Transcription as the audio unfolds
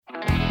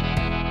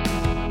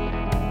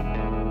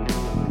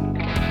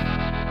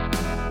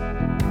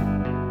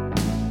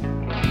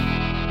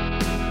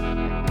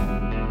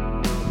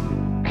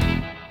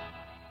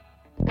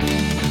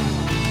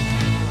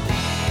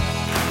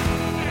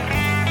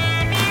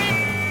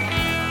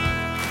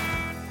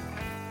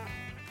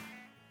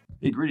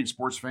Hey, greetings,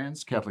 sports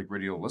fans, Catholic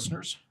radio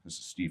listeners. This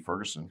is Steve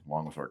Ferguson,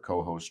 along with our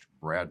co-host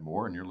Brad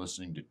Moore, and you're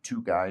listening to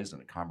Two Guys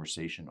and a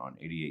Conversation on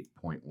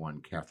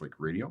 88.1 Catholic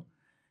Radio.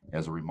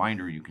 As a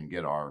reminder, you can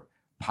get our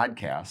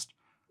podcast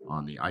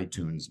on the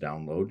iTunes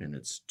download, and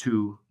it's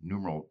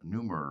numeral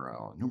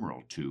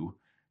 2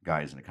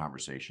 Guys in a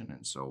Conversation,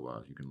 and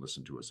so you can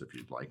listen to us if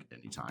you'd like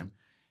anytime.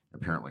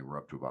 Apparently, we're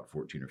up to about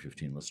 14 or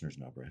 15 listeners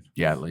now, Brad.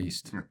 Yeah, at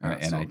least.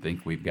 And I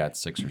think we've got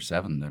 6 or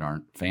 7 that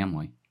aren't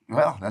family.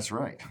 Well, that's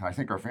right. I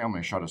think our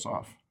family shut us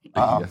off.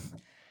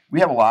 We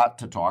have a lot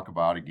to talk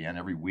about. Again,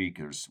 every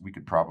week we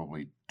could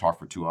probably talk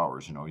for 2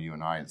 hours. You know, you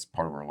and I, it's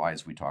part of our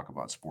lives. We talk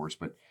about sports,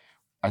 but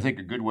I think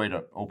a good way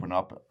to open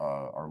up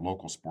our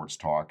local sports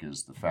talk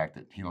is the fact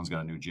that Heelan's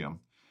got a new gym.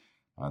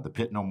 The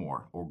Pit No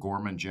More.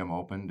 O'Gorman Gym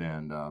opened,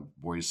 and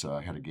boys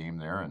had a game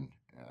there, and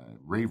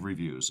rave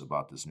reviews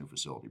about this new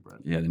facility,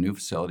 Brett. Yeah, the new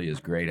facility is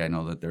great. I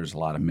know that there's a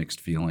lot of mixed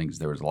feelings.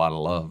 There was a lot of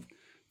love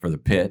for the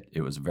Pit.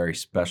 It was a very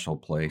special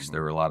place.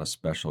 There were a lot of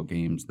special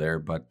games there,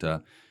 but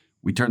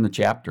we turned the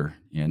chapter,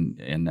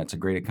 and that's a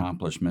great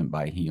accomplishment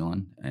by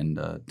Heelan and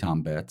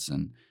Tom Betts,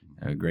 and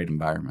a great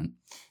environment.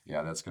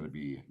 Yeah, that's going to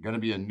be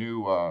a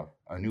new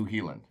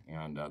Heelan,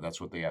 and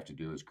that's what they have to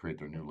do is create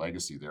their new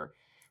legacy there.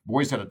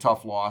 Boys had a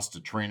tough loss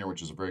to Trainer,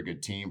 which is a very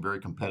good team, very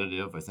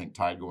competitive. I think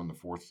tied going the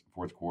fourth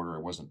quarter. I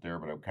wasn't there,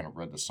 but I kind of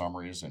read the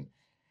summaries and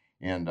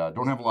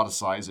don't have a lot of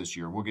size this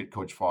year. We'll get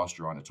Coach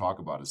Foster on to talk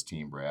about his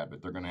team, Brad,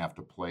 but they're going to have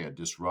to play a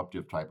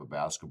disruptive type of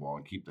basketball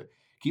and keep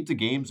the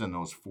games in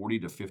those 40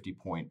 to 50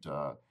 point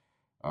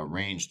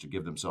range to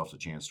give themselves a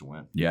chance to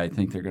win. Yeah, I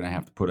think they're going to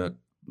have to put a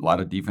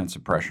lot of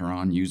defensive pressure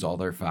on, use all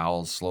their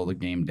fouls, slow the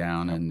game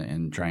down,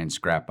 and try and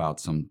scrap out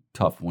some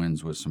tough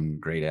wins with some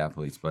great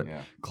athletes. But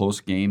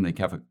close game, they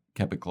kept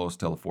it close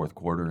till the fourth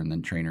quarter, and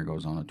then Trainer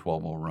goes on a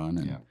 12-0 run,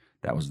 and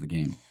that was the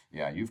game.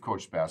 Yeah, you've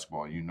coached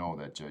basketball. You know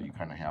that you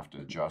kind of have to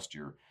adjust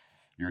your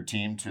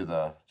team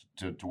to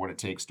what it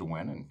takes to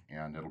win,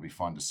 and it'll be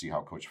fun to see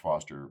how Coach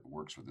Foster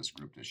works with this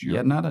group this year.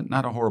 Yeah,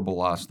 not a horrible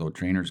loss though.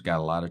 Trainer's got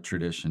a lot of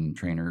tradition.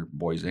 Trainer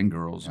boys and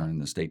girls are in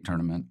the state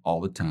tournament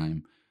all the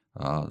time.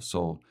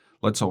 So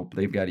let's hope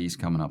they've got East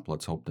coming up.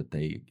 Let's hope that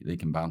they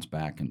can bounce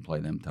back and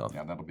play them tough.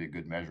 Yeah, that'll be a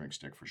good measuring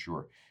stick for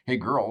sure. Hey,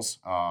 girls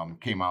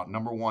came out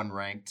number 1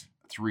 ranked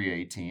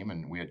 3A team,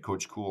 and we had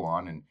Coach Cool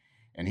on,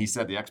 and he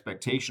said the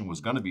expectation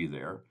was going to be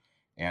there,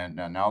 and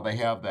now they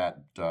have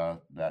that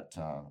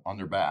on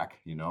their back,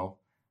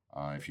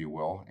 if you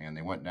will, and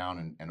they went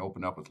down and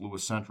opened up with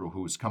Lewis Central,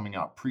 who is coming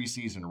out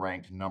preseason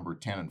ranked number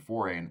 10 in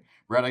 4A. And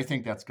Brad, I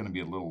think that's going to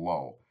be a little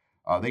low.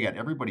 They got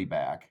everybody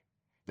back.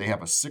 They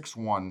have a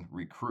 6'1"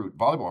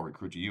 volleyball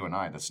recruit to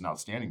UNI that's an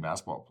outstanding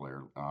basketball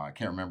player. I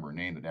can't remember her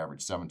name, that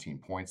averaged 17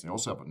 points. They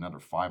also have another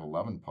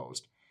 5'11"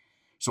 post.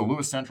 So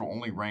Lewis Central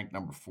only ranked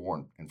number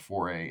 4 in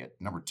 4A, at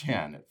number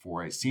 10 at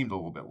 4A seemed a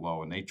little bit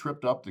low, and they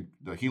tripped up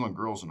the Heelan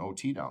girls in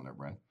OT down there,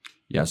 Brent.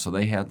 Yeah, so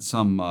they had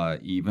some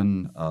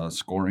even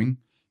scoring.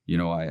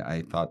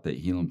 I thought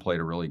that Heelan played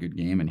a really good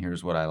game, and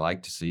here's what I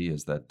like to see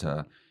is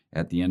that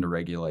at the end of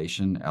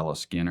regulation, Ella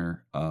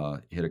Skinner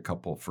hit a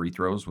couple free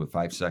throws with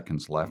 5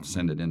 seconds left,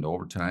 send it into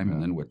overtime, and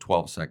then with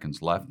 12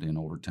 seconds left in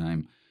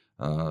overtime,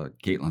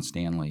 Caitlin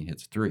Stanley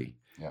hits 3.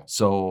 Yeah.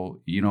 So,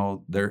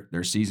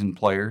 they're seasoned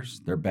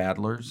players, they're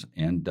battlers,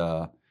 and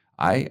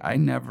I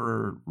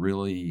never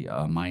really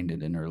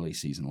minded an early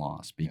season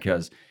loss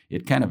because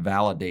it kind of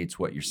validates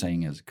what you're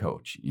saying as a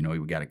coach. We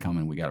got to come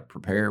in, we got to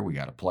prepare, we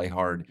got to play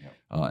hard,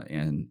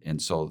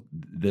 and so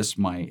this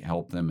might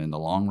help them in the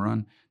long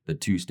run. The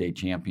 2 state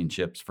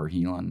championships for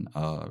Heelan,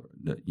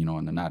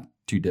 in the not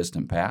too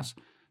distant past,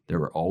 there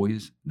were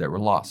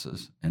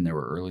losses, and there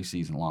were early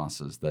season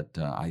losses that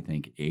I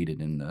think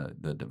aided in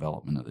the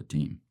development of the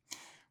team.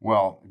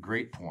 Well,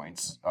 great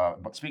points.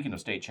 But speaking of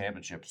state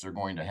championships, they're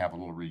going to have a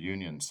little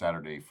reunion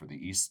Saturday for the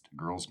East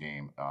girls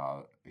game.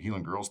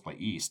 Heelan girls play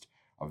East,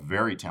 a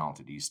very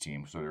talented East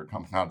team, so they're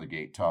coming out of the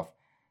gate tough.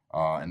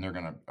 And they're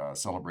going to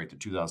celebrate the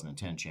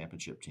 2010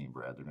 championship team,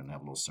 Brad. They're going to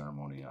have a little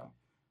ceremony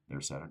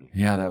there Saturday.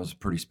 Yeah, that was a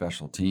pretty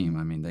special team.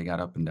 I mean, they got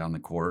up and down the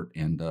court,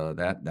 and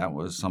that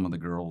was some of the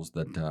girls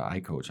that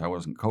I coached. I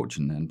wasn't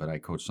coaching then, but I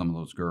coached some of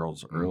those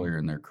girls earlier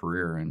in their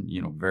career, and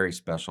very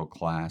special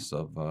class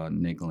of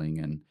Nigling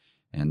and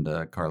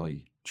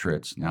Carly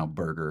Tritz, now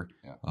Berger,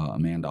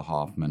 Amanda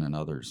Hoffman, and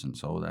others. And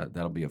so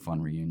that'll be a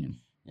fun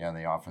reunion. Yeah, and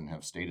they often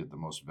have stated the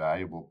most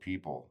valuable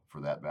people for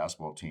that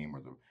basketball team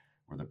were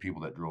the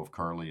people that drove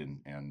Carly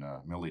and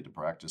Millie to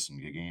practice and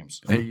get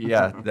games.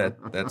 Yeah,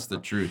 that's the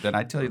truth. And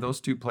I tell you,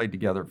 those two played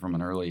together from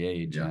an early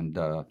age, and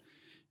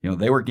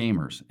they were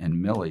gamers.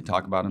 And Millie,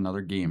 talk about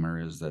another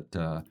gamer, is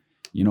that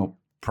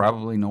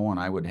probably no one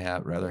I would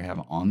rather have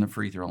on the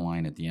free throw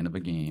line at the end of a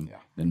game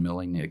than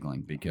Millie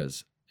Nigling,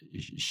 because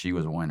she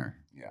was a winner.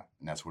 Yeah,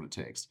 and that's what it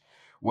takes.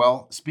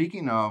 Well,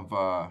 speaking of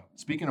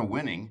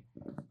winning,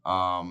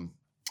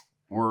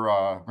 we're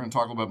going to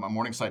talk a little bit about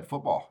Morningside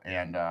football,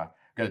 and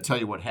got to tell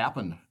you what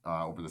happened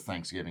over the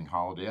Thanksgiving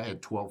holiday. I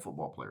had 12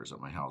 football players at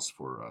my house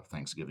for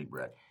Thanksgiving,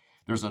 Brett.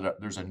 There's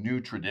a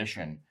new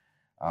tradition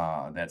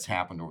that's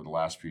happened over the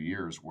last few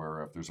years,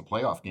 where if there's a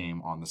playoff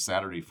game on the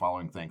Saturday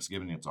following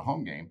Thanksgiving, it's a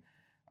home game.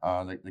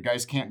 The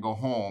guys can't go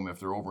home if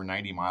they're over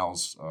 90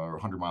 miles or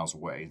 100 miles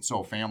away. And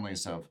so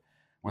families have,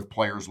 with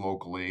players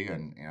locally,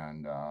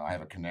 and I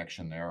have a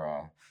connection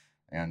there.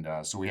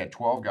 So we had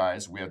 12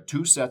 guys. We had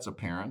 2 sets of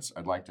parents.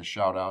 I'd like to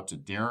shout out to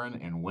Darren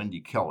and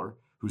Wendy Keller,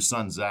 whose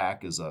son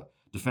Zach is a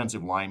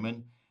defensive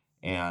lineman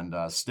and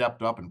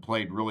stepped up and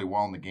played really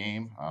well in the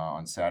game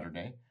on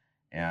Saturday.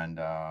 And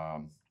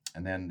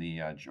then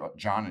the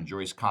John and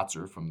Joyce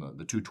Kotzer from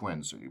the 2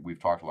 twins. We've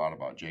talked a lot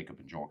about Jacob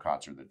and Joel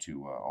Kotzer, the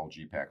 2 all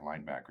GPAC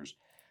linebackers.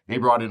 They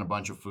brought in a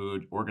bunch of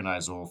food,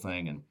 organized the whole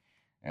thing, and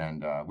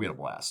we had a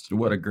blast.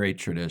 What a great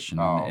tradition.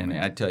 Oh, and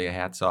man. I tell you,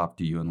 hats off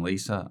to you and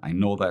Lisa. I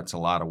know that's a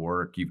lot of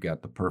work. You've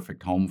got the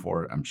perfect home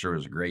for it. I'm sure it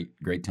was a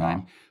great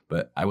time.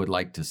 But I would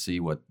like to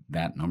see what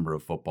that number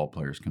of football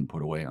players can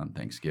put away on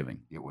Thanksgiving.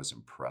 It was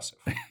impressive.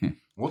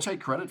 We'll take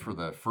credit for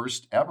the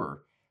first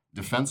ever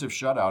defensive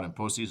shutout in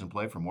postseason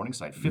play for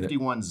Morningside.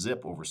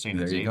 51-zip over St.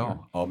 Xavier. There you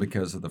go. All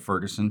because of the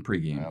Ferguson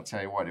pregame. I'll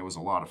tell you what, it was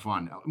a lot of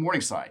fun.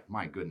 Morningside,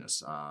 my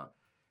goodness.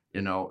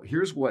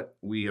 Here's what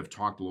we have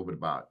talked a little bit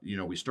about.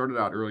 We started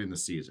out early in the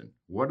season.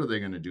 What are they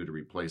going to do to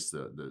replace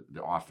the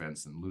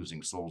offense and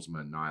losing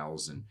Solzman,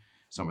 Niles, and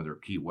some of their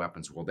key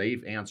weapons? Well,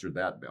 they've answered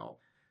that bell.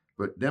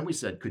 But then we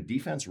said, could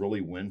defense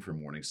really win for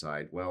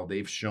Morningside? Well,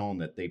 they've shown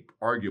that they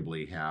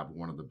arguably have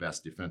one of the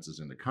best defenses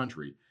in the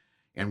country.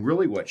 And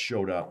really what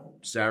showed up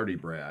Saturday,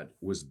 Brad,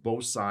 was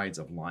both sides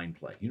of line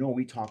play.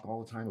 We talk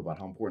all the time about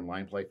how important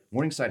line play.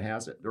 Morningside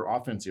has it. Their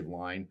offensive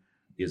line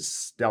is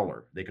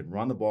stellar. They can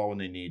run the ball when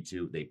they need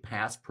to. They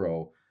pass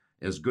pro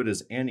as good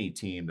as any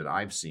team that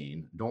I've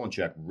seen.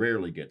 Dolenchek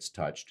rarely gets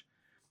touched,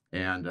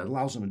 and it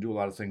allows them to do a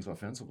lot of things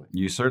offensively.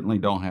 You certainly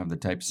don't have the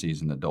type of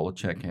season that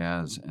Dolenchek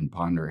has and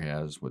Ponder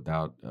has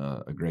without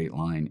a great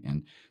line.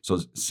 And so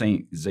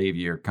St.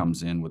 Xavier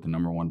comes in with the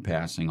number 1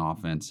 passing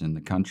offense in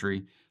the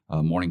country.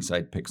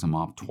 Morningside picks them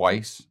off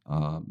twice,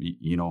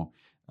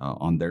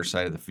 on their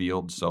side of the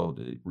field. So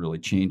it really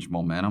changed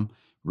momentum.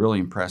 Really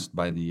impressed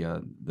by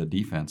the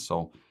defense.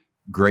 So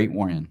great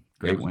win.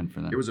 Great win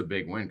for them. It was a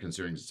big win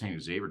considering St.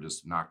 Xavier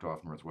just knocked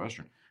off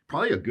Northwestern.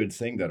 Probably a good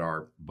thing that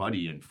our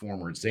buddy and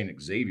former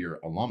St. Xavier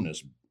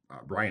alumnus,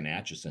 Brian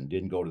Atchison,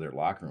 didn't go to their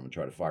locker room and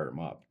try to fire him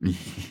up.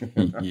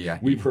 Yeah.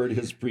 We've heard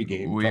his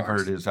pregame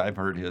talks. I've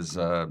heard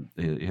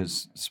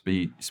his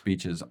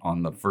speeches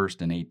on the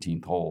 1st and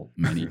 18th hole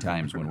many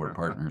times when we're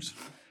partners.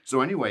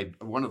 So anyway,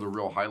 one of the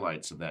real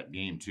highlights of that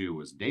game, too,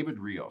 was David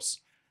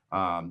Rios.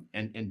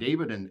 And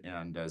David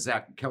and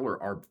Zach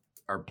Keller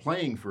are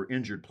playing for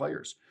injured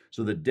players.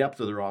 So the depth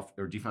of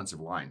their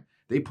defensive line,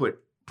 they put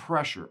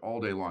pressure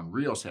all day long.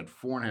 Rios had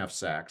 4.5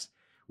 sacks,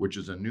 which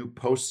is a new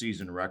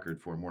postseason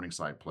record for a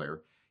Morningside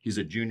player. He's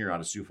a junior out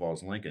of Sioux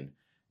Falls, Lincoln.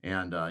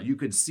 And you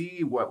could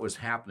see what was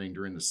happening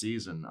during the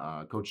season.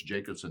 Coach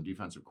Jacobson,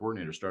 defensive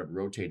coordinator, started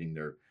rotating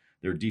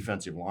their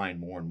defensive line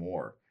more and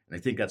more. And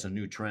I think that's a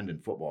new trend in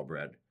football,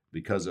 Brad,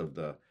 because of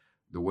the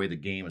way the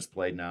game is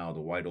played now, the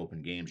wide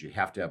open games. You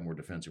have to have more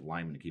defensive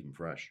linemen to keep them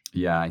fresh.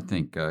 Yeah, I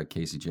think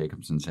Casey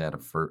Jacobson's had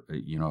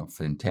a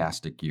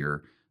fantastic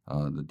year.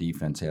 The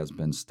defense has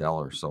been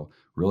stellar. So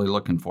really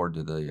looking forward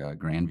to the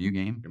Grandview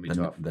game. Gonna be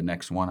tough. The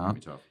next one up.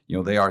 Gonna be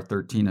tough. They are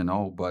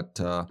 13-0, but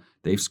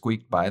they've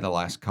squeaked by the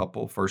last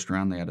couple. First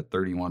round, they had a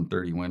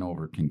 31-30 win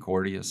over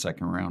Concordia.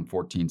 Second round,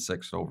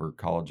 14-6 over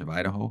College of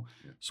Idaho.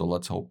 Yeah. So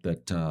let's hope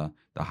that the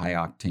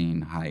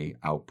high-octane,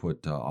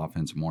 high-output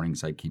offense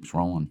Morningside keeps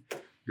rolling.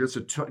 It's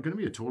going to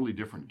be a totally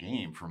different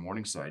game for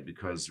Morningside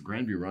because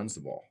Grandview runs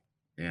the ball,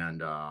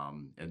 and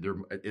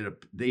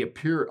they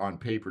appear on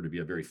paper to be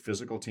a very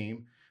physical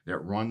team that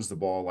runs the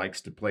ball,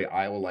 likes to play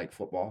Iowa-like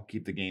football,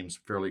 keep the games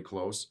fairly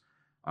close.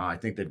 I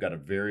think they've got a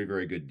very,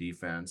 very good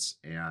defense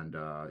and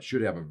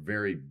should have a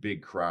very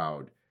big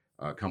crowd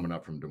coming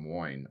up from Des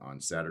Moines on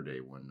Saturday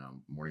when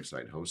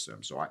Morningside hosts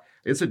them. So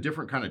it's a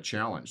different kind of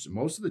challenge.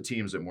 Most of the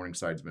teams that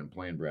Morningside's been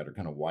playing, Brad, are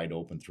kind of wide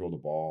open, throw the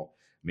ball.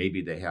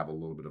 Maybe they have a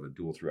little bit of a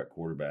dual threat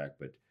quarterback,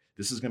 but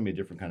this is going to be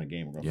a different kind of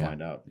game. We're going to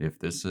find out. If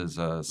this is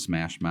a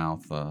smash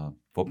mouth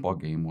football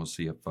game, we'll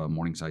see if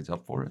Morningside's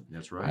up for it.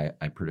 That's right.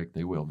 I predict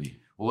they will be.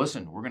 Well,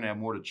 listen, we're going to have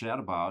more to chat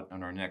about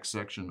in our next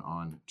section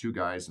on Two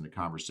Guys in a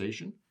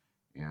Conversation,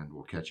 and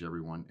we'll catch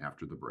everyone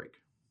after the break.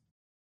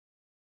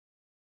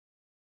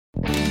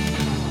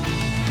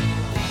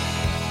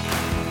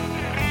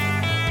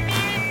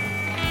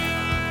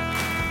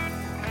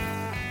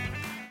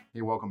 Hey,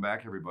 welcome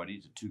back, everybody,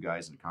 to Two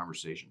Guys in a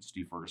Conversation.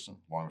 Steve Ferguson,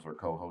 along with our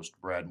co-host,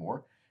 Brad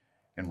Moore.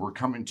 And we're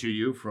coming to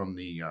you from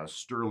the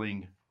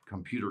Sterling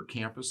Computer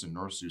Campus in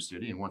North Sioux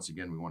City. And once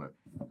again, we want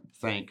to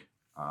thank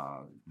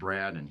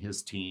Brad and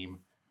his team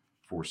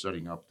for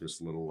setting up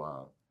this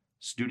little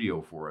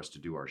studio for us to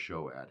do our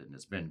show at. And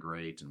it's been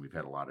great, and we've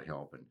had a lot of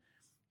help.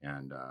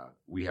 And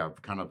we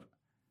have kind of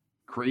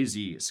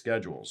crazy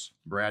schedules.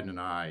 Brad and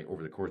I,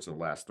 over the course of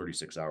the last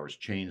 36 hours,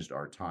 changed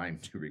our time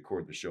to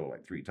record the show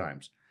like 3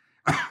 times.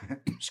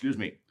 Excuse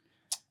me.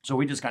 So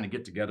we just kind of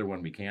get together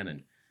when we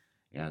can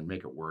and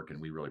make it work. And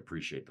we really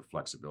appreciate the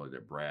flexibility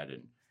that Brad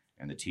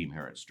and the team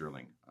here at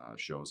Sterling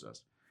shows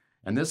us.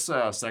 And this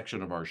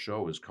section of our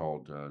show is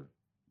called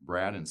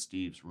Brad and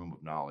Steve's Room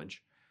of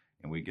Knowledge,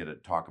 and we get to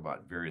talk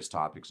about various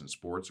topics in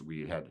sports.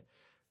 We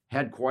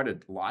had quite a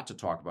lot to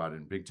talk about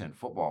in Big Ten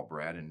football,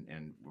 Brad,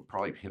 and we'll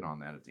probably hit on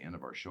that at the end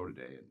of our show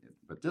today.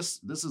 But this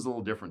is a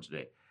little different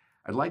today.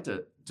 I'd like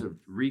to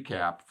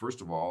recap,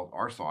 first of all,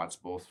 our thoughts,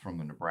 both from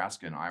the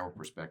Nebraska and Iowa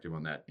perspective,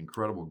 on that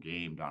incredible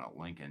game down at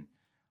Lincoln,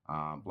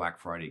 Black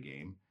Friday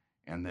game,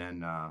 and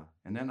then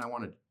I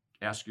want to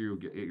ask you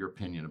your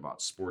opinion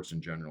about sports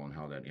in general and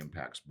how that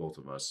impacts both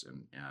of us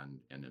and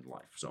in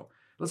life. So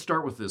let's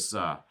start with this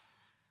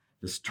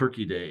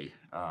Turkey Day,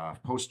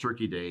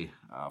 post-Turkey Day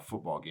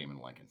football game in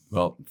Lincoln.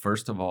 Well,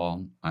 first of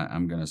all,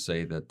 I'm going to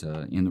say that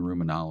in the Room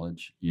of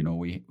Knowledge,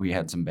 we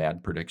had some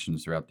bad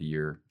predictions throughout the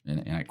year,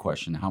 and I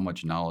question how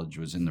much knowledge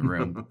was in the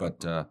room.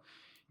 But,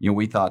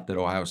 we thought that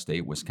Ohio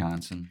State,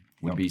 Wisconsin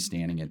would be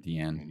standing at the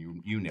end.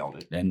 And you nailed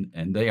it.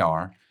 And they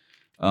are.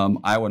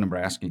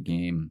 Iowa-Nebraska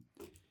game,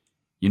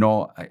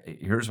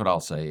 here's what I'll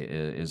say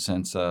is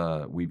since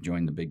we've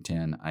joined the Big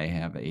Ten, I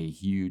have a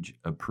huge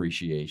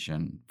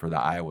appreciation for the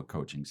Iowa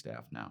coaching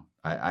staff now.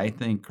 I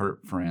think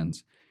Kurt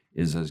Friends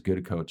is as good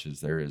a coach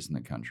as there is in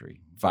the country.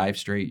 5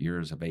 straight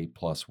years of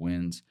 8+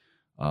 wins.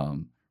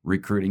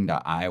 Recruiting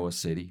to Iowa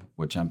City,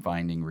 which I'm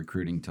finding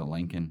recruiting to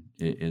Lincoln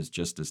is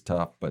just as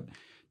tough. But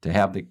to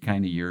have the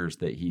kind of years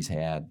that he's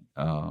had,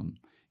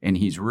 and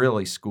he's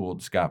really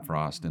schooled Scott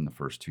Frost in the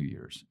first 2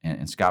 years.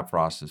 And Scott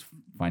Frost is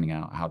finding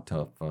out how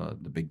tough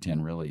the Big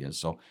Ten really is.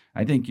 So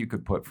I think you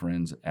could put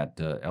Friends at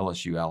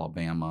LSU,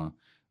 Alabama,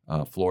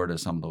 Florida,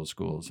 some of those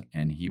schools,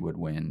 and he would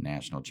win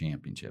national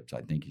championships.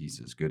 I think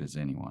he's as good as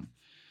anyone.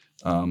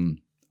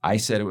 I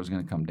said it was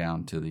going to come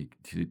down to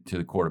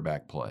the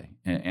quarterback play,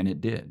 and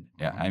it did.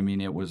 I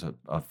mean, it was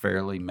a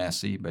fairly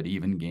messy but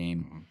even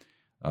game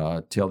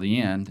till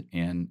the end,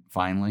 and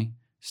finally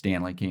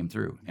Stanley came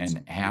through,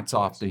 and hats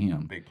off to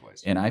him. Big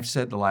plays. And I've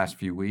said the last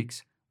few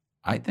weeks,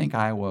 I think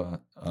Iowa,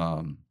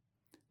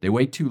 they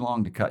wait too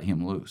long to cut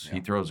him loose. Yeah.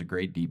 He throws a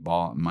great deep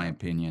ball, in my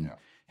opinion,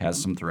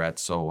 has some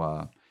threats.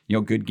 So,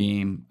 good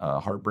game,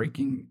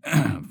 heartbreaking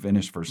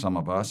finish for some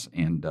of us.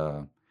 And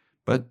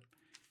but,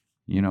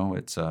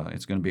 it's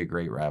going to be a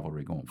great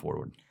rivalry going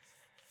forward.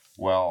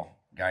 Well,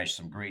 guys,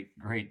 some great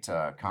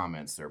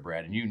comments there,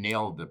 Brad. And you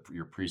nailed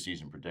your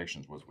preseason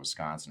predictions with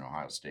Wisconsin,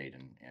 Ohio State,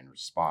 and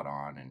spot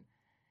on.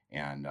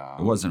 And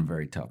it wasn't a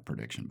very tough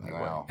prediction, by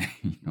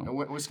the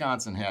way.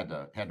 Wisconsin had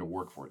to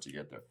work for it to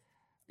get there.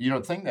 The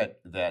thing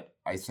that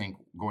I think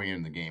going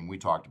into the game, we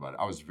talked about it.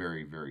 I was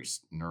very, very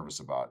nervous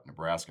about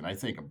Nebraska, and I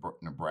think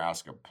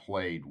Nebraska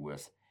played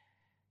with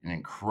an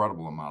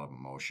incredible amount of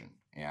emotion,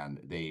 and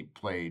they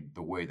played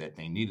the way that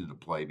they needed to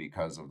play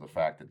because of the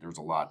fact that there's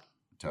a lot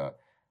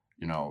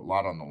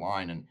on the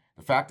line, and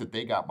the fact that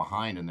they got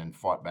behind and then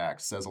fought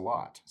back says a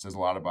lot. It says a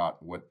lot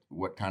about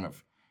what kind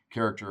of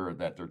character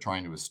that they're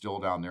trying to instill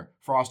down there.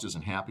 Frost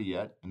isn't happy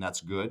yet, and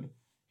that's good.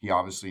 He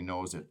obviously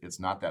knows that it's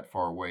not that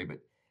far away, but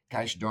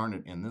gosh darn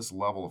it, in this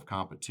level of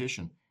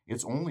competition,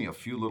 it's only a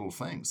few little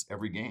things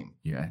every game.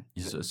 Yeah.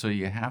 So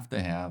you have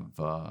to have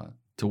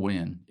to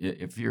win.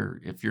 If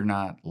you're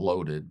not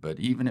loaded, but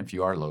even if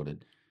you are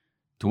loaded,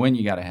 to win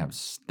you got to have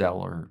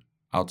stellar,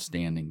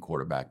 outstanding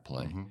quarterback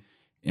play. Mm-hmm.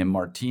 And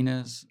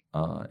Martinez,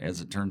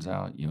 as it turns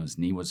out, his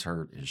knee was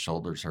hurt, his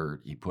shoulder's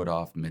hurt. He put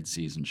off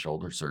midseason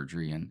shoulder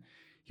surgery, and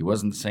he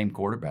wasn't the same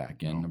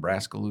quarterback. And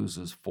Nebraska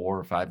loses 4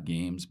 or 5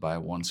 games by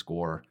 1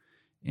 score.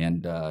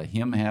 And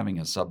him having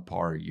a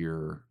subpar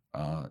year,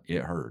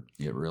 it hurt.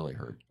 It really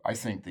hurt. I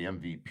think the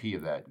MVP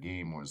of that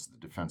game was the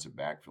defensive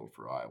backfield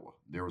for Iowa.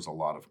 There was a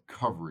lot of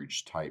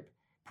coverage type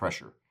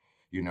pressure.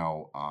 He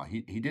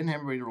didn't have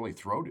anybody to really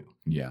throw to.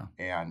 Yeah.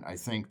 And I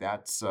think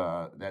that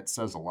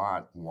says a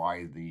lot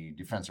why the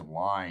defensive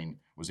line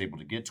was able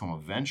to get to him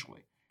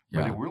eventually.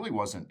 But it really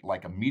wasn't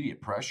like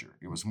immediate pressure.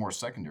 It was more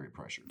secondary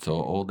pressure. So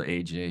old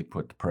AJ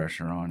put the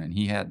pressure on, and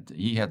he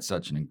had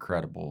such an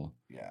incredible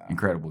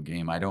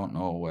game. I don't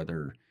know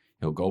whether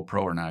he'll go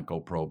pro or not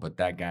go pro, but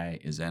that guy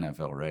is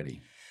NFL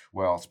ready.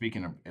 Well,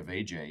 speaking of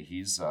AJ,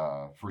 he's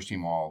first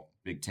team All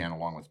Big Ten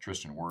along with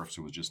Tristan Wirfs,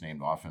 who was just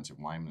named Offensive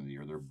Lineman of the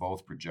Year. They're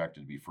both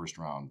projected to be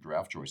first-round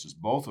draft choices,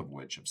 both of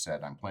which have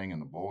said, I'm playing in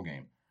the bowl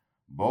game.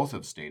 Both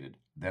have stated,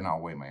 then I'll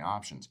weigh my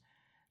options.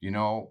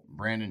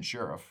 Brandon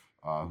Sheriff,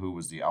 who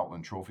was the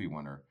Outland Trophy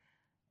winner,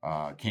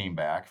 came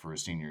back for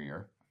his senior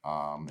year,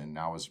 and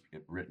now is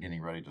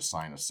getting ready to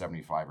sign a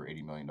 $75 or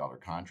 $80 million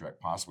contract,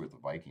 possibly with the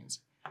Vikings.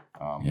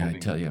 I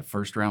tell you,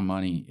 first-round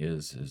money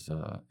is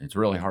it's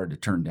really hard to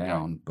turn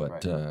down,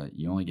 but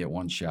you only get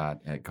one shot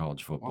at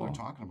college football. Well,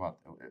 they're talking about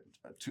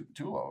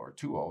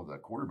Tuo, the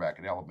quarterback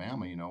at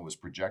Alabama, was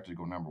projected to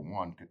go number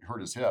 1,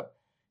 hurt his hip.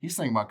 He's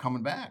thinking about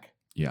coming back.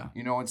 Yeah.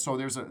 And so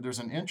there's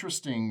an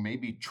interesting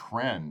maybe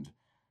trend.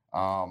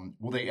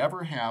 Will they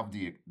ever have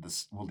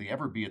will they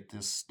ever be at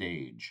this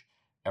stage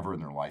ever in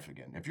their life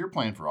again? If you're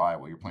playing for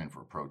Iowa, you're playing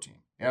for a pro team.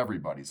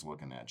 Everybody's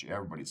looking at you.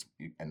 Everybody's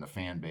in the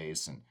fan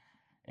base,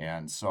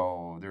 and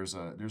so there's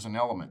an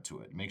element to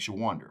it. It makes you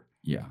wonder.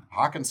 Yeah.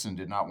 Hawkinson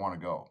did not want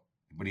to go.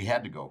 but he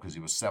had to go because he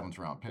was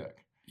 7th-round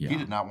pick. Yeah. He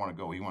did not want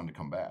to go. He wanted to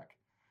come back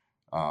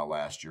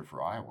last year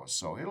for Iowa.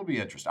 So it'll be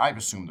interesting. I've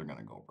assumed they're going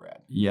to go,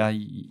 Brad. Yeah,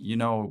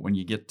 when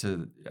you get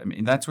to, I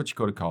mean, that's what you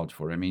go to college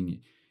for. I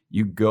mean,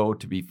 you go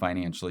to be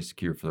financially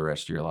secure for the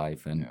rest of your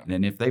life. And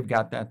then if they've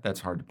got that,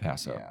 that's hard to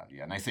pass up.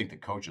 Yeah. And I think the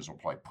coaches will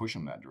probably push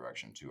them that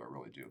direction too. I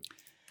really do.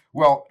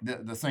 Well,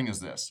 the thing is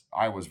this.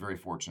 I was very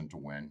fortunate to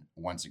win.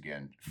 Once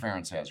again,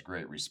 Ferentz has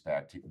great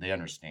respect. They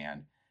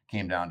understand.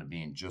 Came down to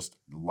being just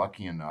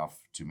lucky enough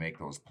to make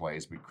those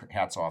plays. But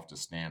hats off to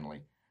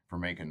Stanley for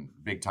making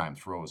big-time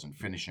throws and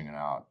finishing it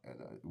out.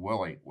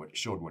 Willie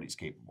showed what he's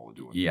capable of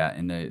doing. Yeah,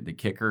 and the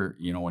kicker,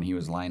 when he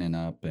was lining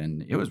up,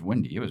 and it was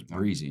windy, it was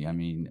breezy. I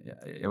mean,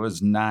 it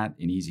was not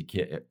an easy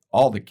kick.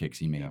 All the kicks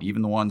he made,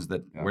 even the ones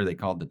where they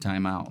called the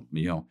timeout,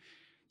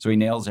 So he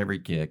nails every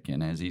kick,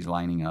 and as he's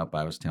lining up,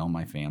 I was telling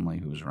my family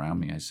who was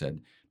around me, I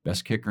said,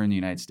 best kicker in the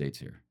United States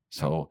here.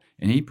 So,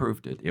 and he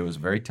proved it. It was a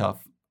very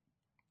tough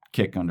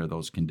kick under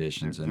those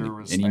conditions,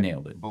 and he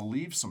nailed it. I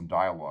believe some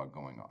dialogue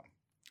going on.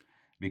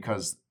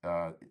 Because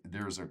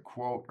there's a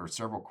quote or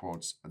several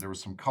quotes. There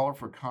was some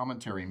colorful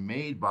commentary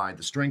made by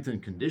the strength and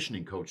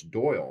conditioning coach,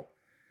 Doyle,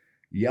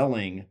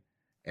 yelling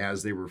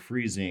as they were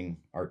freezing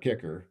our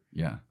kicker.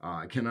 Yeah.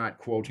 I cannot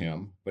quote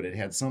him, but it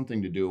had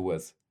something to do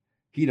with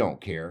he don't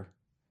care.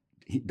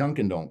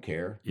 Duncan don't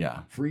care.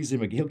 Yeah. Freeze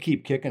him. He'll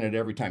keep kicking it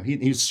every time.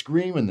 He's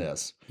screaming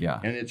this. Yeah.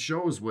 And it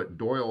shows what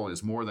Doyle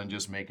is more than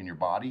just making your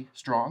body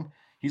strong.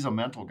 He's a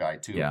mental guy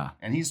too. Yeah.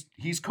 And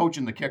he's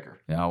coaching the kicker.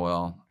 Yeah,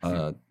 well,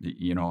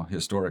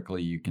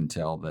 historically you can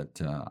tell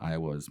that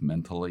Iowa's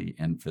mentally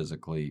and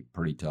physically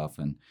pretty tough,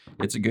 and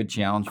it's a good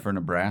challenge for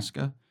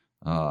Nebraska.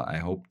 I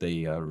hope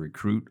they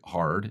recruit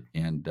hard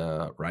and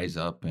rise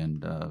up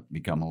and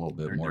become a little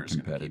bit more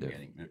competitive.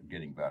 Keep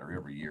getting better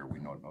every year. We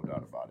know, no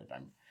doubt about it.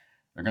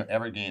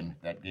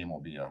 That game will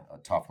be a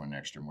tough one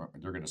next year.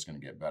 They're just going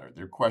to get better.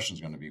 Their question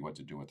is going to be what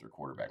to do with their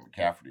quarterback.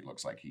 McCafferty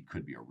looks like he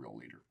could be a real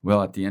leader.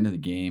 Well, at the end of the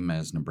game,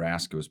 as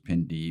Nebraska was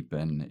pinned deep,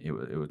 and it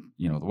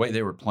the way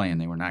they were playing,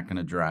 they were not going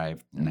to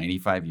drive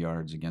 95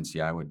 yards against the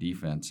Iowa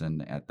defense.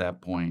 And at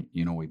that point,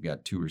 we've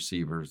got 2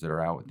 receivers that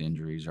are out with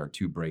injuries. Our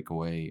 2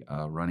 breakaway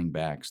running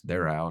backs,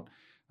 they're out.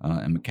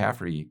 And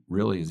McCafferty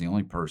really is the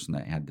only person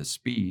that had the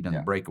speed and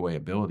the breakaway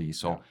ability.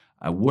 So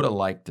I would have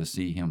liked to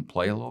see him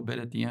play a little bit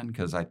at the end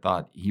because I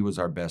thought he was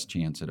our best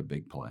chance at a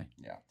big play.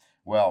 Yeah.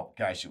 Well,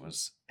 gosh, it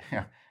was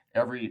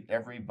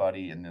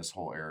everybody in this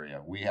whole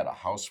area. We had a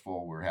house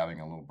full. We were having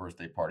a little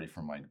birthday party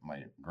for my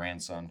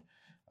grandson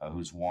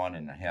who's 1,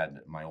 and I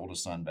had my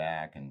oldest son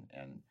back and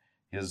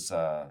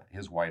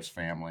his wife's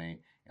family.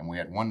 And we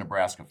had one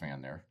Nebraska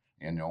fan there.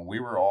 And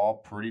we were all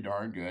pretty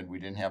darn good. We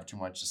didn't have too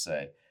much to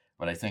say.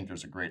 But I think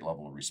there's a great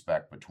level of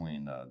respect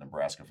between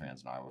Nebraska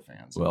fans and Iowa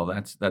fans. Well,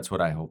 that's what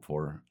I hope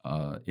for.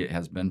 It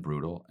has been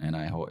brutal, and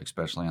I hope,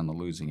 especially on the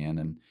losing end.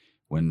 And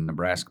when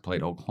Nebraska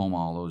played Oklahoma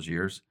all those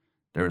years,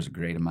 there was a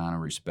great amount of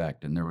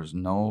respect, and there was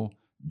no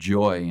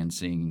joy in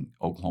seeing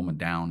Oklahoma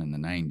down in the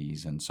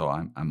 90s. And so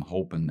I'm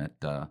hoping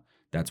that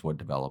that's what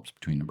develops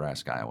between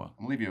Nebraska and Iowa.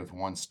 I'll leave you with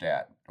one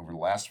stat. Over the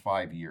last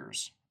 5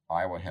 years,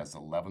 Iowa has the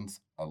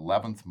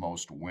 11th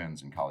most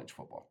wins in college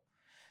football.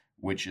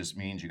 Which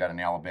means you got an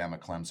Alabama,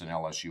 Clemson,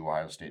 LSU,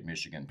 Ohio State,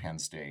 Michigan, Penn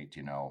State,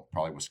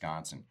 probably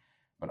Wisconsin.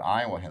 But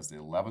Iowa has the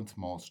 11th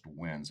most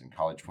wins in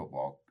college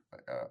football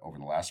over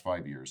the last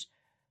 5 years.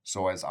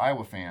 So as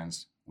Iowa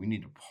fans, we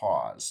need to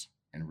pause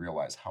and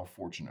realize how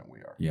fortunate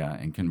we are. Yeah,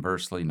 and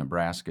conversely,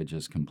 Nebraska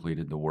just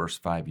completed the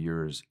worst 5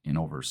 years in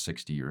over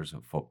 60 years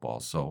of football.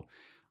 So,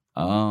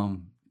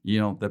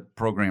 the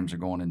programs are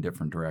going in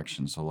different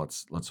directions. So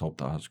let's hope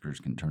the Huskers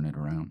can turn it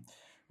around.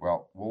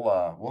 Well,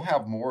 we'll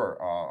have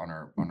more on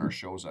our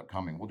shows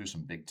upcoming. We'll do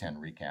some Big Ten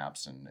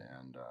recaps and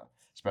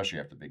especially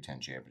after the Big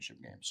Ten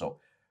championship game. So,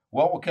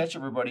 we'll catch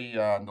everybody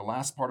in the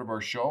last part of our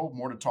show.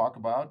 More to talk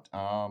about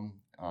on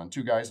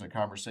 2 Guys in a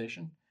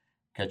Conversation.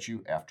 Catch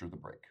you after the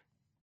break.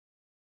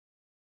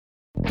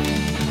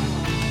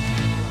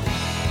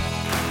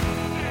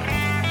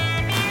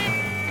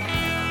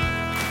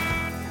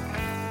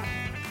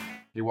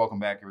 Hey, welcome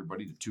back,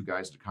 everybody, to 2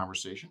 Guys in a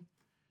Conversation.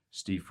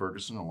 Steve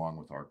Ferguson, along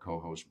with our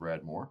co-host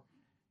Brad Moore,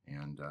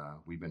 and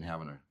we've been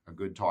having a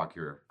good talk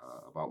here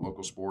about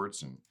local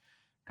sports and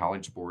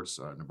college sports.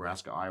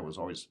 Nebraska, Iowa is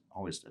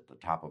always at the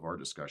top of our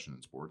discussion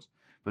in sports.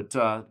 But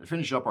to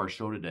finish up our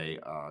show today,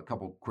 a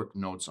couple quick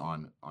notes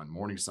on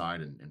Morningside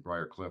and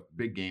Briar Cliff.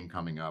 Big game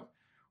coming up.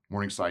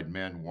 Morningside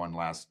men won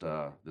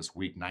this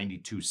week,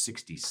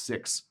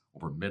 92-66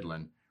 over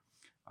Midland.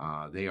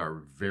 They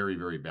are very,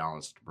 very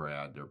balanced,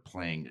 Brad. They're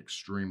playing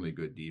extremely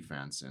good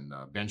defense and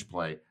bench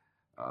play.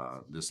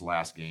 This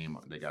last game,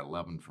 they got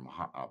 11 from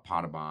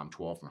Potabom,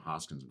 12 from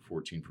Hoskins, and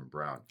 14 from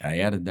Brown. I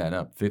added that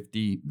up.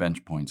 50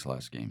 bench points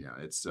last game.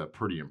 Yeah, it's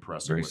pretty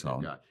impressive. Very what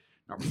solid. They've got.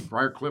 Now,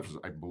 Briar Cliff,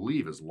 I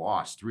believe, has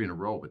lost 3 in a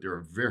row, but they're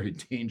a very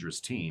dangerous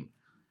team.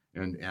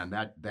 And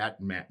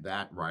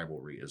that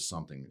rivalry is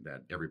something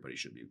that everybody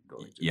should be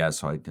going to. Yeah,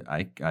 so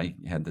I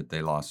had that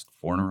they lost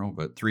 4 in a row,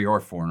 but 3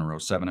 or 4 in a row,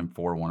 7-4,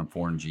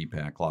 1-4 in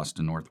GPAC, lost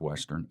to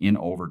Northwestern in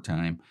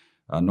overtime.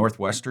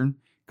 Northwestern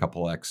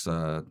couple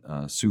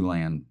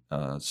Siouxland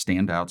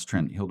standouts.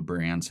 Trent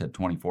Hildebrands had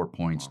 24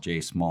 points. Wow.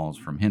 Jay Smalls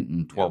from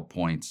Hinton, 12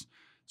 points.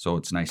 So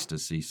it's nice to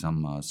see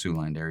some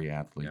Siouxland area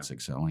athletes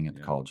excelling at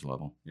the college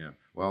level. Yeah.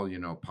 Well,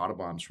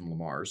 Pottabom's from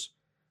Lamar's,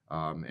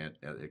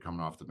 coming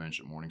off the bench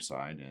at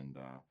Morningside, and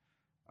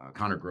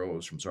Connor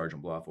Groves from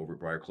Sergeant Bluff over at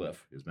Briarcliff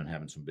has been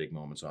having some big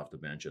moments off the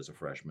bench as a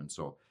freshman.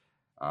 So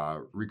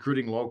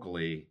recruiting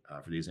locally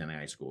for these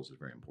NAI schools is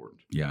very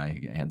important. Yeah,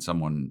 I had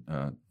someone,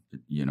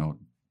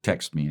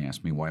 text me and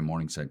ask me why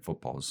Morningside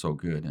football is so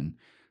good, and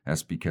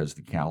that's because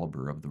the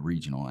caliber of the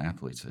regional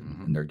athletes,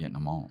 and they're getting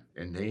them all.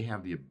 And they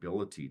have the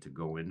ability to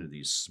go into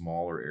these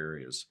smaller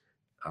areas.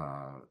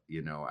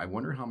 I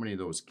wonder how many of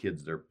those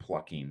kids they're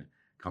plucking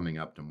coming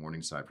up to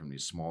Morningside from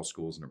these small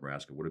schools in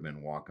Nebraska would have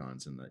been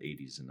walk-ons in the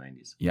 80s and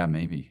 90s. Yeah,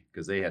 maybe.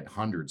 Because they had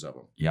hundreds of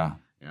them. Yeah.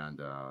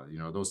 And,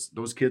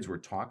 those kids were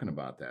talking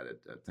about that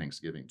at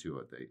Thanksgiving,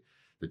 too.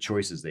 The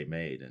choices they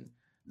made, and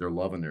they're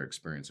loving their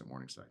experience at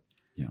Morningside.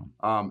 Yeah.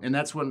 And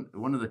that's one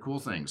of the cool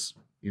things.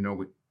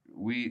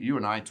 You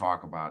and I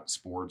talk about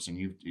sports, and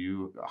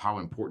you how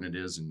important it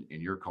is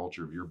in your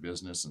culture of your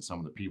business and some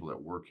of the people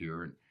that work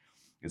here. And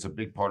it's a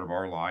big part of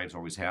our lives,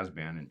 always has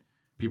been. And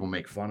people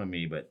make fun of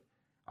me, but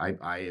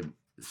I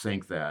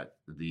think that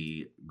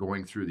the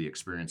going through the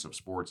experience of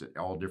sports at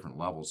all different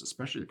levels,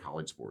 especially the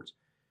college sports,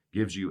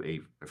 gives you a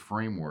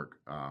framework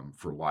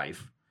for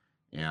life,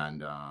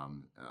 and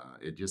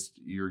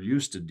you're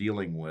used to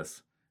dealing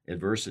with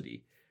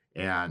adversity,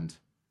 and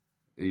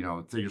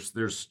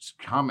there's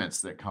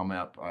comments that come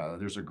up.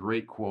 There's a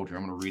great quote here.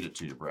 I'm going to read it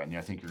to you, Brad, and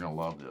I think you're going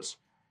to love this.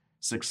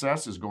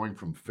 Success is going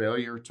from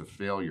failure to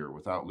failure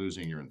without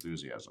losing your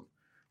enthusiasm.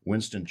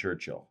 Winston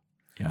Churchill.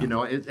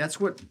 Yeah. That's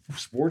what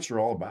sports are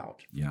all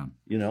about. Yeah.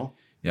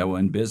 Yeah, well,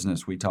 in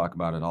business, we talk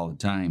about it all the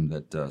time,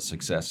 that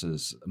success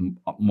is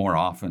more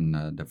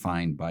often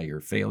defined by your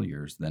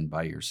failures than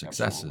by your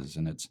successes. Absolutely.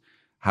 And it's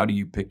how do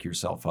you pick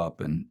yourself up,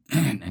 and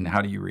and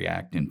how do you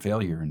react in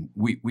failure? And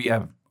we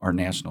have our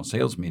national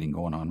sales meeting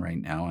going on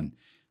right now, and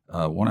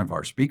one of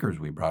our speakers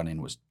we brought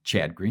in was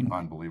Chad Greenway.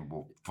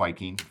 Unbelievable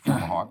Viking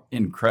from Hawk.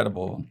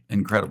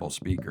 Incredible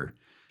speaker.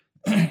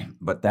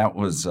 But that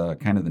was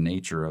kind of the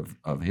nature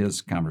of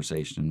his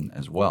conversation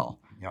as well.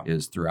 Yeah.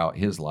 Is throughout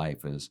his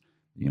life is,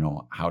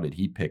 how did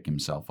he pick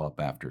himself up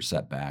after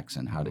setbacks,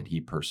 and how did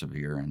he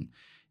persevere?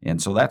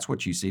 And so that's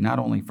what you see, not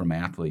only from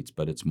athletes,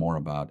 but it's more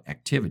about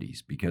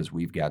activities, because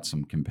we've got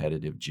some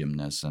competitive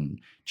gymnasts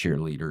and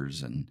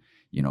cheerleaders and,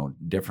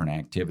 different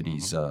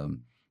activities,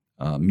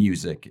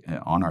 music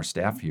on our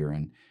staff here.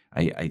 And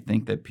I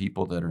think that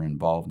people that are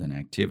involved in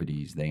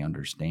activities, they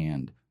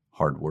understand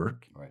hard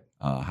work, right.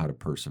 How to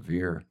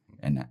persevere,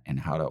 and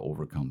how to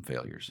overcome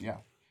failures. Yeah.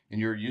 And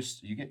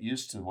you get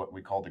used to what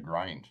we call the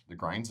grind. The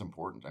grind's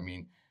important. I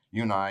mean,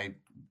 you and I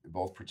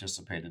both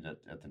participated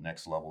at the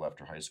next level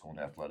after high school in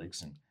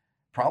athletics, and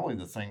probably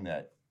the thing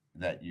that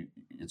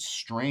it's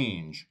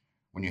strange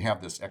when you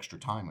have this extra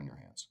time on your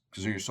hands,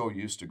 because you're so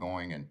used to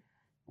going and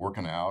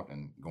working out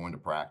and going to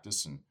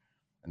practice and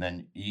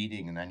then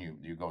eating, and then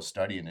you go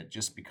study, and it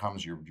just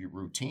becomes your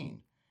routine.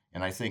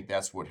 And I think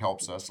that's what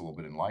helps us a little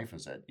bit in life,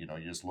 is that, you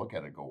just look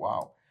at it and go,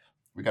 wow,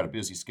 we got a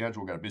busy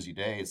schedule, we got a busy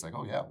day. It's like,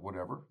 oh yeah,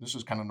 whatever. This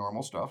is kind of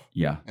normal stuff.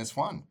 Yeah. And it's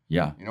fun.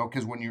 Yeah.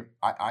 Because when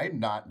I'm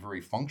not very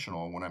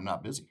functional when I'm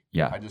not busy.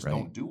 Yeah. I just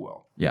don't do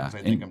well. Yeah.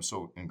 Because I think I'm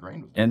so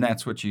ingrained with it. And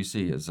that's what you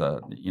see is,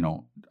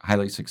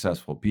 highly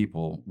successful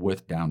people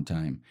with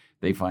downtime.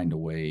 They find a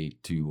way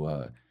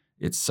to,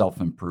 it's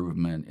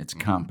self-improvement, it's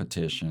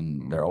competition.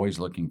 Mm-hmm. They're always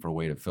looking for a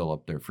way to fill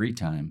up their free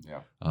time.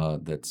 Yeah.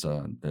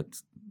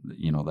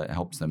 That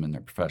helps them in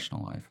their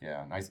professional life.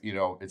 Yeah.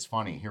 And it's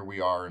funny. Here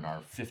we are in our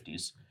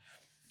 50s.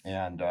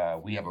 And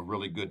we have a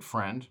really good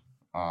friend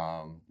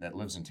that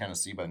lives in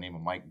Tennessee by the name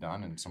of Mike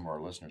Dunn. And some of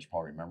our listeners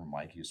probably remember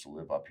Mike. He used to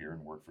live up here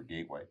and work for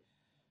Gateway.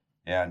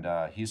 And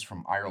he's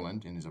from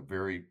Ireland, and he's a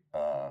very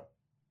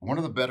one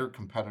of the better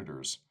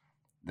competitors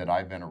that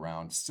I've been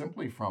around,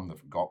 simply from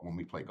when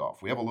we play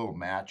golf. We have a little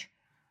match.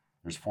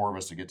 There's 4 of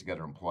us to get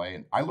together and play.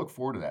 And I look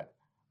forward to that.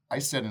 I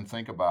sit and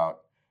think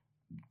about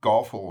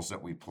golf holes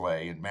that we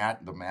play and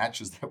the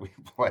matches that we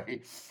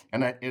play,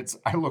 and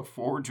I look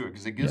forward to it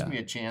because it gives me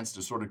a chance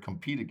to sort of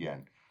compete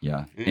again.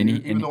 Yeah,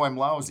 even though I'm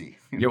lousy.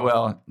 Yeah,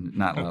 well,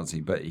 not lousy,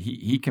 but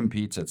he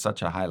competes at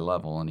such a high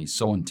level, and he's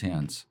so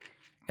intense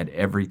at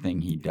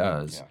everything he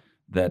does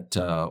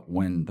that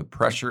when the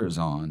pressure is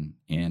on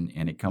and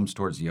it comes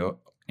towards the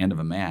end of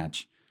a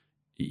match,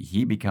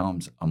 he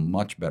becomes a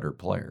much better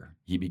player.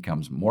 He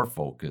becomes more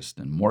focused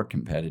and more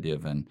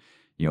competitive, and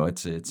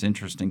it's an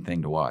interesting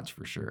thing to watch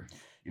for sure.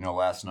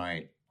 Last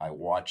night I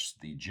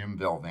watched the Jim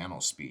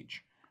Valvano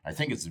speech. I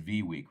think it's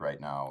V Week right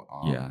now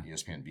on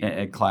ESPN V Week.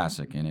 A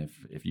classic. And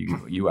if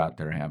you out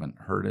there haven't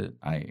heard it,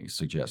 I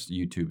suggest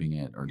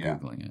YouTubing it or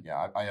Googling it.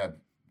 Yeah,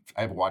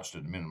 I've watched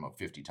it a minimum of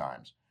 50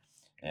 times.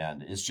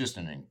 And it's just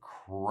an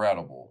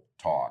incredible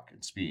talk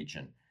and speech.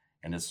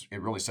 And it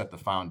really set the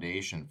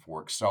foundation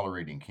for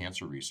accelerating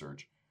cancer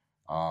research.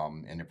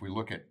 And if we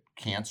look at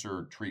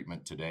cancer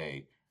treatment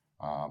today,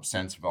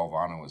 since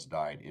Valvano has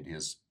died, it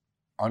is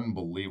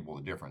unbelievable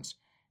the difference.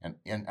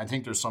 And I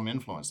think there's some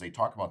influence. They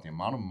talk about the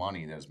amount of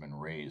money that has been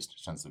raised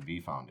since the V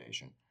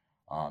Foundation.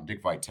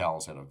 Dick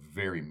Vitale's had a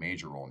very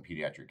major role in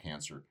pediatric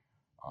cancer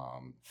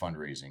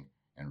fundraising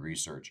and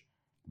research.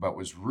 But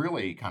was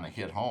really kind of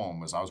hit home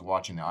was I was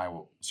watching the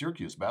Iowa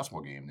Syracuse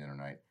basketball game the other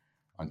night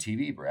on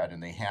TV, Brad,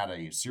 and they had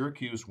a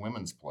Syracuse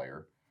women's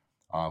player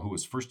who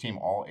was first team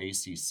All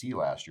ACC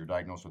last year,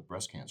 diagnosed with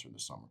breast cancer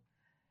this summer.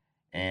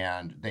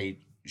 And they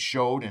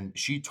showed, and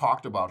she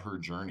talked about her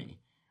journey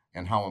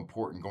and how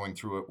important going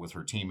through it with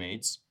her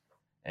teammates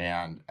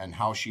and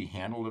how she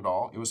handled it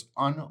all. It was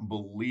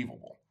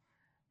unbelievable.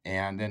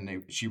 And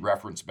then she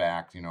referenced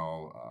back,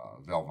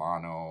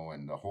 Valvano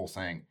and the whole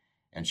thing.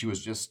 And she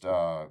was just,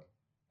 I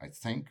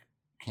think,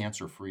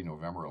 cancer-free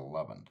November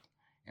 11th.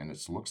 And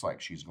it looks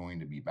like she's going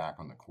to be back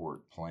on the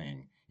court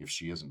playing if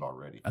she isn't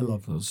already. I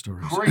love those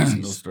stories.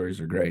 Crazy. Those stories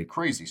are great.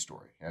 Crazy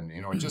story. And,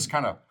 it just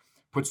kind of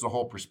puts the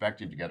whole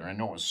perspective together. I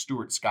know it was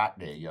Stuart Scott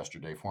Day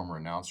yesterday, former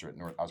announcer at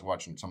I was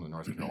watching some of the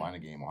North Carolina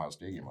game, Ohio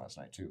State game last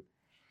night too.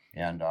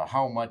 And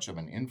how much of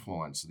an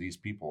influence these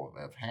people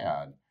have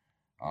had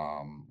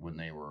when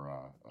they were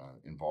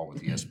involved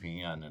with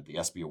ESPN at the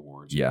ESPY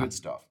Awards. Yeah. Good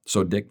stuff.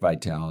 So Dick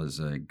Vitale is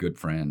a good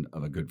friend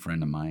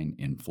of mine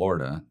in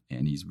Florida,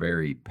 and he's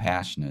very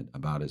passionate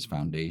about his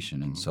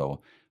foundation. And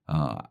so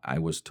I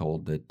was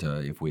told that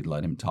if we'd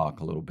let him talk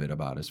a little bit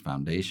about his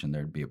foundation,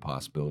 there'd be a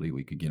possibility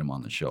we could get him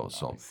on the show.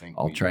 So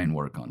I'll try and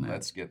work on that.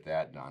 Let's get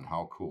that done.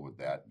 How cool would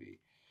that be?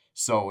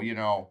 So,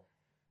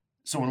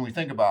 so when we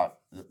think about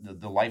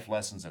the life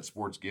lessons that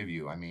sports give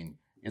you, I mean,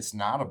 it's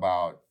not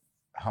about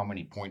how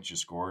many points you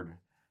scored,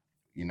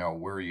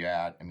 where you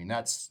at. I mean,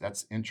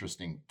 that's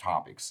interesting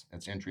topics.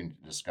 That's interesting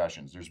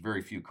discussions. There's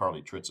very few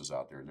Carly Tritzes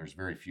out there. There's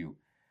very few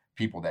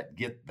people that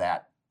get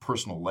that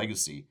personal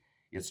legacy.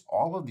 It's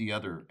all of the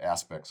other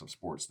aspects of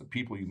sports, the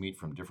people you meet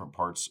from different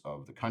parts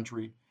of the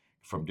country,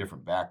 from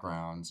different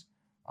backgrounds,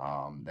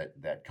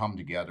 that come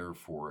together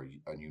for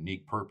a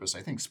unique purpose.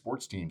 I think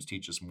sports teams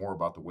teach us more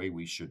about the way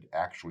we should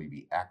actually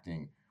be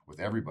acting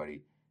with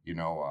everybody.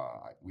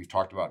 We've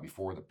talked about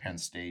before the Penn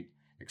State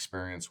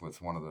experience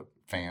with one of the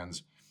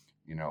fans,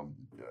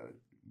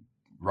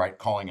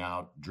 calling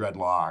out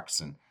dreadlocks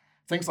and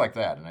things like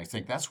that. And I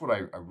think that's what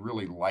I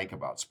really like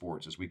about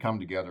sports is we come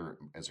together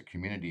as a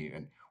community,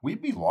 and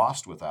I'd be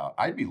lost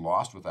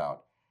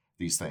without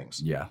these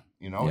things. Yeah.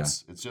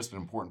 It's just an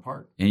important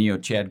part.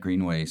 And, Chad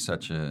Greenway is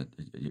such a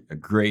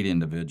great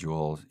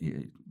individual.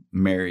 He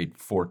married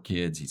 4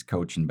 kids. He's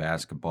coaching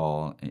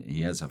basketball.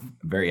 He has a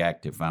very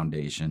active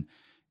foundation.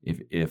 If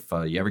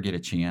you ever get a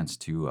chance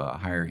to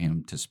hire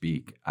him to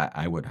speak,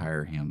 I would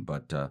hire him.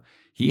 But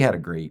he had a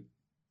great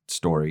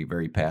story,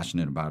 very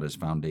passionate about his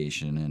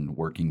foundation and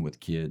working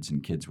with kids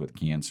and kids with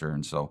cancer.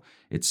 And so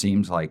it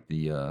seems like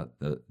the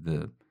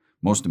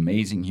most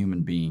amazing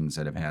human beings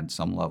that have had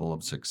some level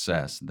of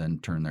success then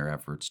turn their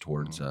efforts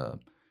towards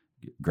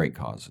great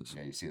causes.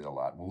 Yeah, you see that a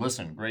lot. Well,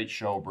 listen, great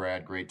show,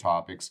 Brad. Great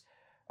topics.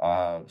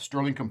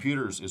 Sterling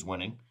Computers is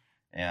winning.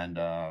 And,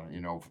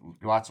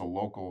 lots of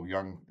local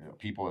young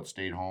people have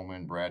stayed home.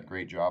 And Brad,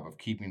 great job of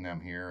keeping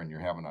them here. And you're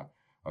having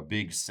a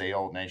big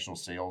national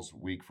sales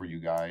week for you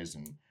guys.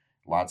 And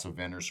lots of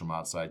vendors from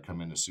outside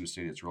come into Sioux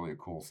City. It's really a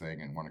cool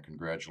thing, and want to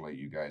congratulate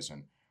you guys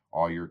on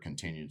all your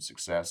continued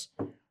success.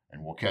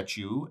 And we'll catch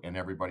you and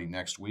everybody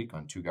next week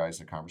on Two Guys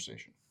in a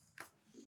Conversation.